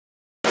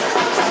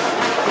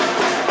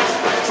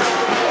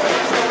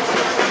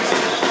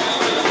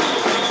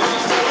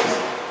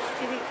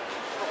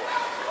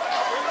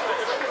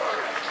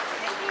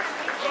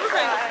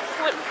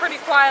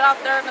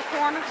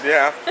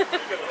Yeah.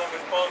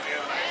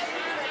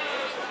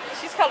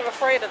 She's kind of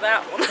afraid of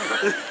that one. She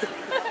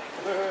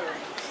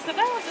said,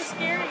 that was a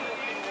scary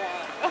looking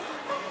one.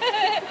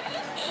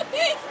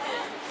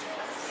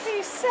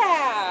 He's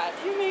sad.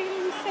 You made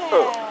him sad.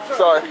 Oh,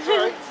 sorry.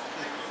 Sorry.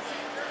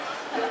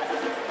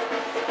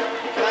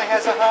 Can I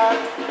have a hug?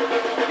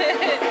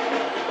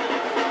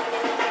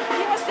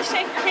 He wants to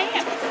shake your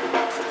hand.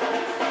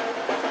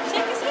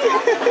 Shake his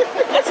hand.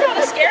 That's not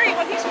a scary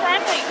one. He's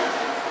friendly.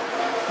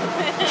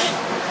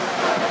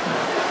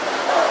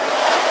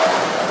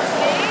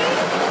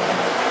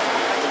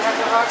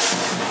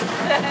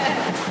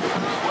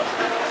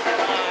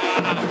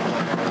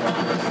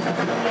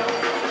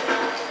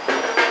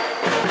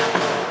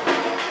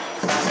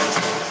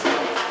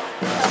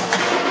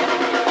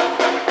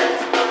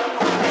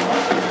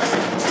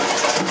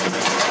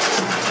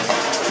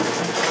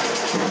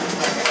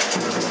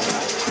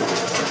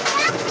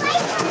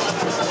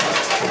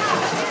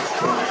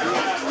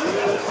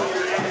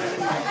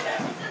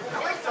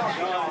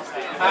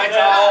 Hi,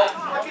 Tal.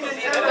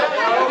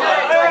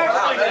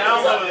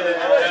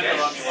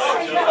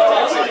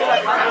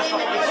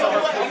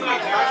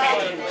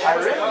 I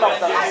really love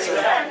that.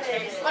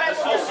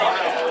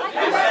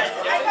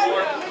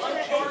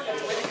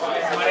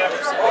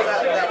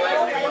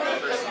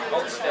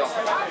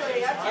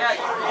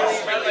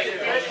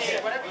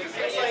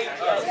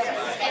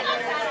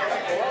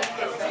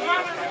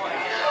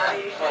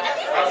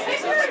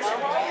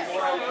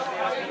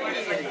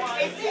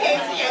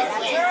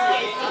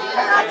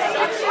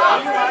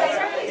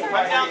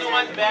 Put down the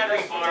one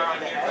battery bar on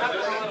here.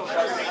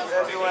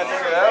 If you want to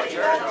take it out,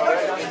 sure.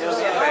 Do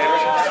me a favor.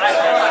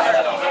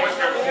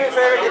 Do me a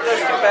favor, get those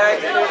 2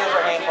 bags and put them in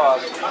your hand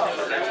paws.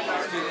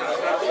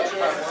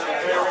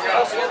 I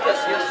also got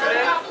this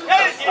yesterday.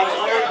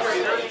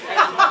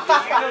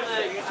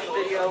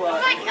 Oh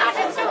my God,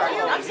 that's so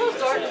cute. I'm so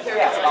sorry.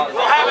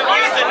 We'll have it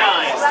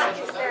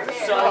euthanized.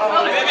 So,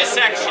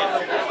 vivisection.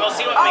 We'll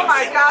see what makes it. Oh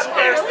my God,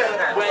 there's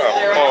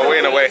Oh, way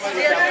in the way.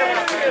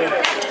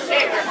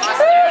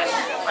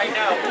 I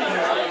know.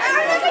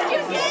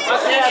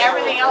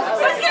 Everything else.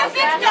 Let's get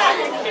fixed that.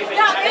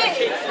 Not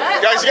big.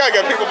 Guys, you gotta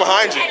get people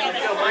behind you.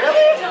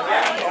 Really?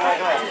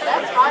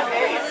 That's my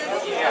face.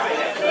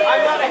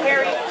 I'm not a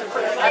hairy.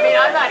 I mean,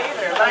 I'm not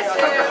either, but I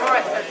still prefer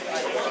it.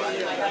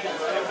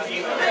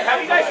 Have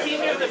you guys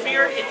seen me with the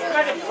beard? It's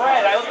kind of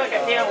red. I look like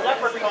a damn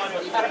leprechaun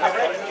with a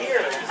red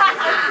beard.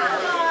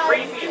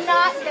 Creepy.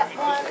 Not that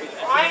one.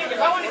 If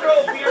I want to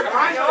grow a beard,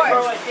 I'm going to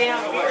grow a damn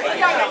beard.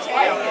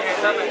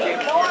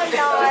 No, I'm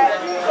not.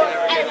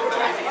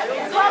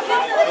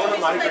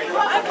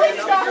 I played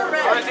Star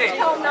Red.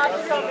 Tell him not to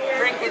come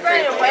here. He's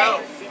running away.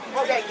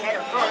 Okay, get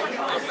him.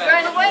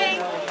 Run away.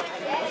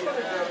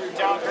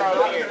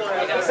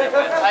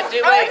 I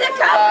do Oh, it's a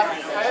cup.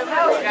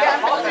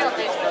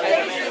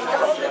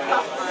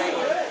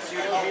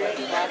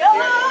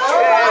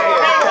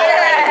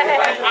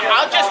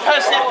 I'll just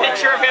post that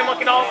picture of him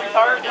looking all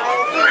retarded.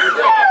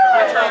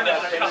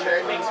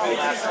 It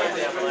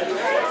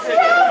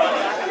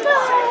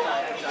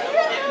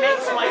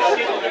makes my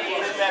shit look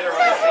better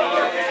when I see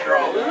your picture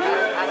all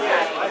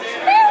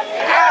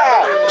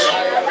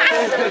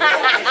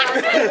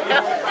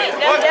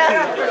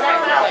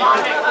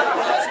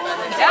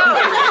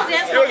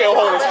You're gonna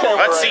hold his camera.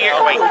 Let's see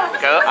your wait,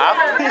 go up.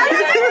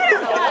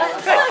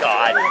 Good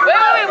God.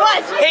 Wait,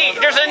 what? Hey,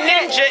 there's a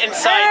ninja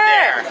inside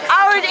there.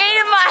 I was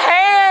eating my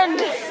hand.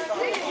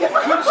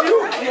 Could you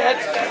get?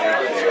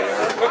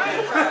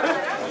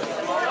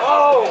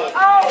 Oh,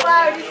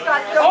 wow, you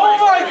got so Oh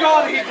my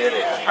God, he did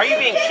it! Are you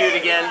being cute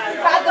again?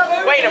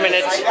 Wait a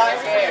minute.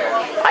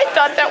 I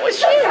thought that was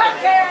you.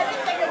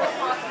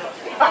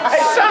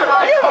 Son of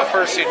a, you have a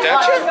fursuit,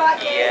 don't you?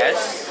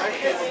 Yes.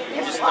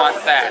 Just not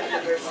that.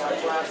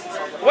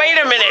 Wait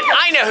a minute.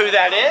 I know who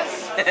that is.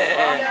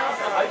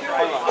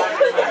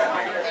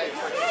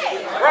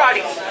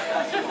 Roddy.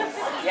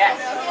 Yes.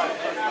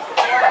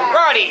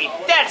 Roddy.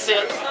 That's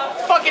it.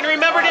 Fucking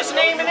remembered his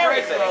name and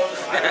everything.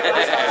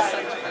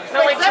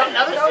 No, like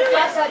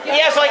he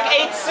has like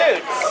 8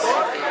 suits.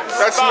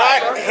 That's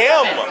not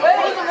him.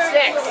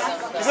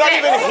 6. He's not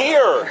even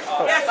here.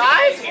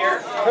 5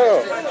 here.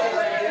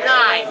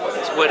 9.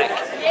 It's Woodick.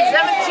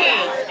 17.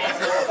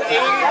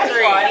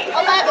 83.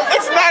 11.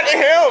 It's not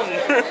him.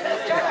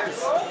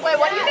 Wait,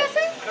 what are you guys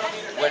saying?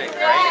 Woodick,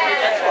 right?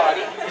 That's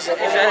Roddy. Is that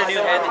a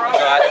new head that you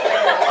got?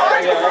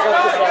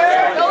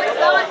 No, it's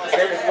not.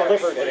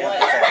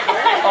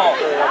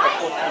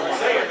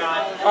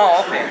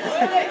 Oh, okay.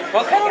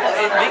 Well, kind of,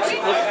 it makes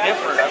it look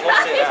different, I will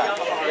say that.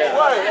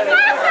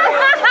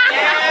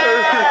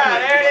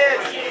 Yeah, there it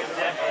is.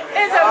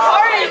 It's a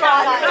party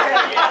monster.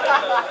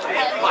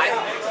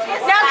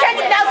 Now can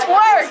you, that's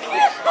work.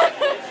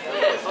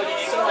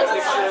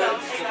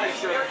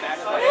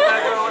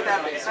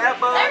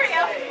 There we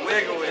go.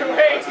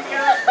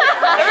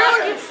 Everyone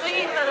can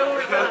see that. Oh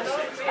my gosh.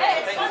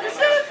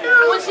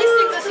 When she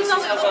sings this, she's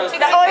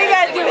all you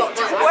gotta do is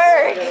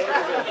twerk.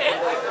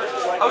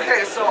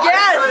 Okay, so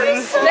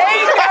Yes, there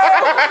you go.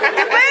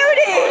 The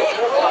booty.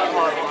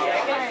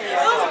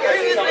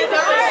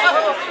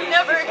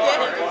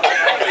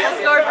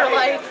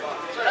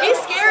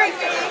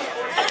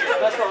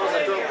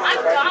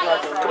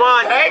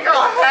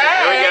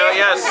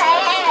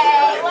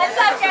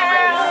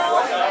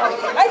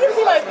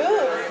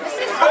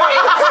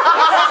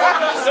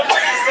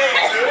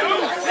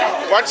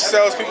 Watch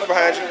yourselves, people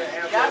behind you.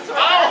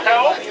 I'll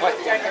help.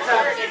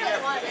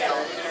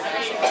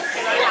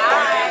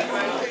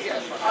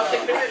 I'm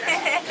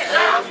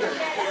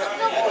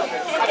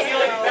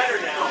feeling better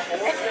now.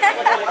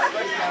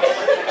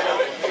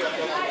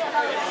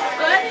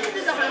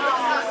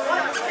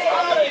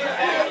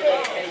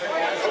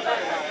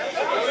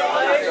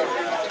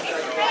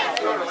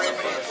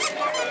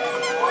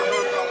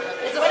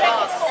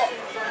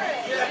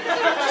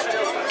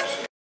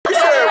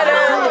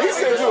 He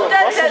said you a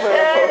muscle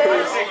man.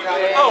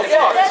 Oh,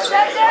 fuck.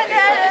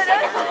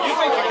 You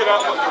think you could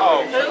outlook?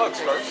 Oh, looks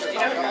first.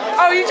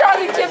 Oh, you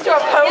trying to get to a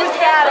pose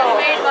battle?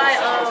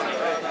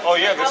 Oh,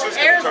 yeah, this is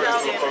going to turn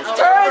into a post.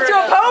 Turn into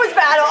a pose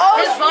battle.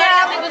 Oh,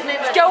 snap.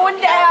 It's going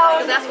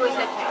down. That's where his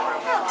head came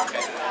from.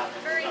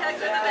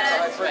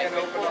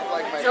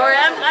 Sorry,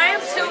 I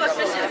am so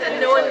efficient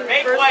at knowing.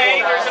 Make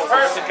way, there's a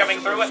person coming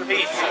through with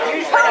pizza.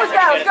 Pose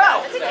battle,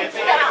 go.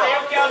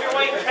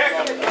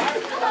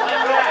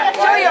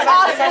 Show your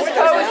awesome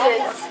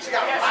poses.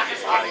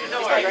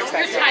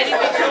 You're tiny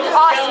pictures.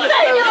 Awesome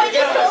poses.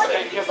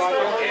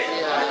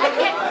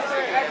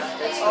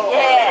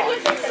 Yeah.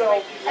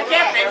 I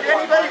can't think of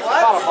anybody.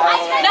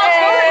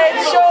 And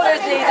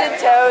shoulders, knees and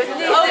toes,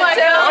 knees Oh my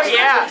and toes. gosh.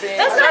 Yeah.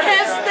 That's not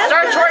his.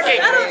 Start twerking.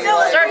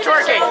 Start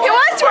twerking. It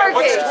was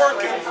twerking.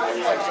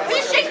 You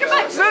shake your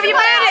butt. Move your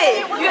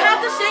booty. You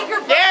have to shake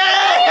your butt.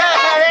 Yeah.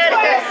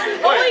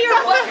 Only your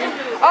butt can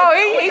move. Oh,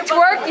 he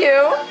twerked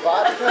you.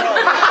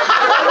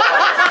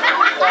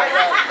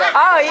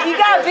 Oh, you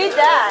gotta beat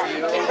that.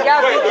 You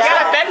gotta beat You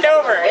gotta that. bend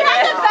over. You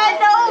have to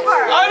bend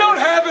over. I don't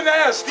have an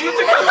ass. Do you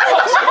think that's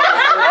possible?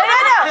 No.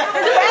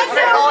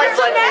 Bend over.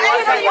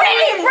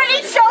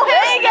 Brittany, show him.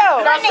 There you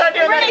go. Now start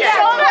doing that again.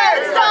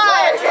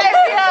 There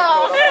you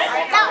go.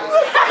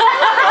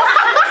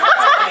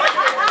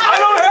 I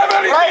don't have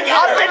anything. Like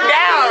up and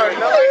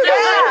down.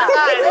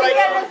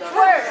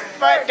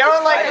 But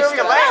don't like move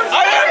your legs.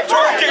 I am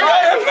twerking.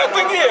 I have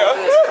nothing here.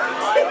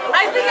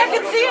 I think I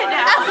can see it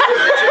now.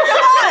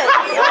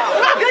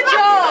 Good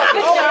job. Good job.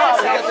 No, I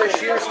can't breathe.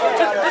 He's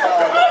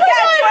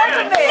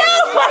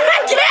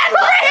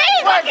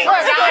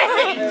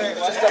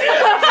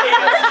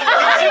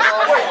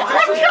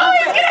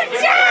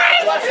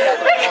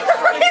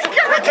gonna die. He's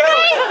gonna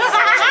die.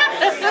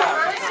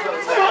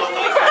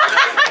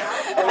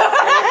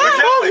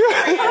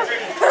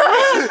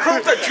 This is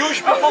proof that Jewish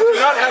people do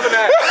not have an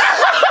ass.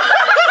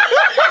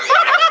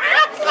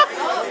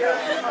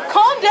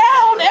 Calm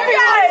down,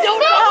 everyone.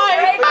 Don't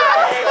die.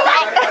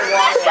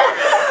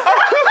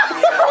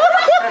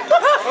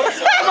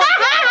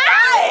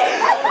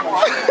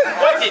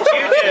 What did you do?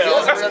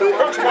 I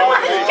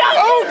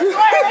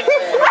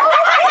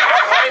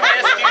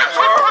missed you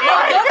twerking.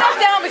 Don't come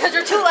down because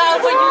you're too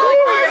loud when you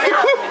like.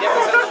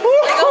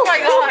 Oh my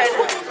god.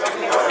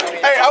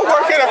 Hey, I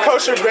work in a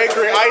kosher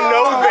bakery. I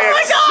know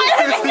this.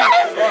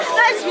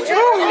 Nice you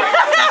too.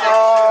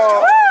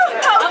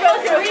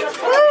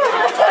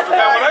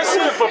 Now, when I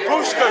see a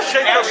babushka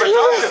shake up her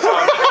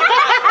tongue,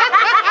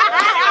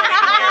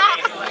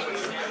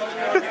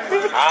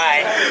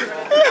 Hi.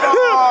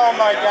 Oh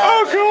my god.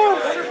 Oh, cool.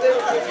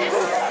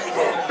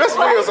 This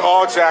video's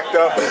all jacked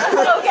up.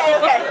 Okay.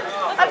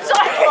 I'm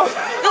sorry.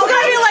 There's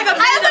gonna be like a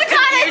minute of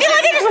confusion.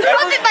 It's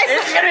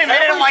gonna be a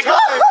minute. I'm like,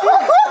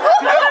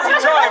 every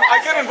time I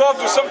get involved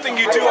with something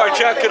you do, I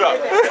jack it up.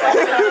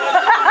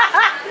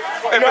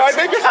 No, I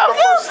think it's the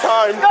first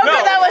time. No,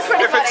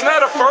 if it's not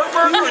a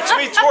burger, it's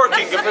me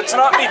twerking. If it's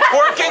not me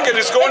twerking, it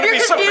is going to be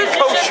something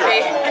kosher.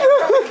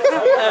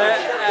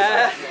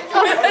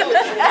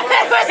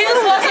 He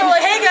just walks over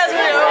like, hey guys,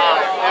 we're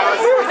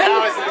that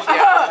was the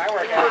show.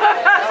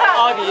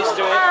 I'm used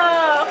to it.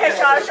 Okay,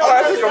 Sean,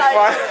 I think I'm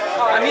fine.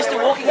 I'm used to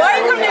walking. Why are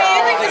you coming to me?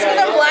 You think this is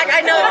I'm black?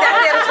 I know exactly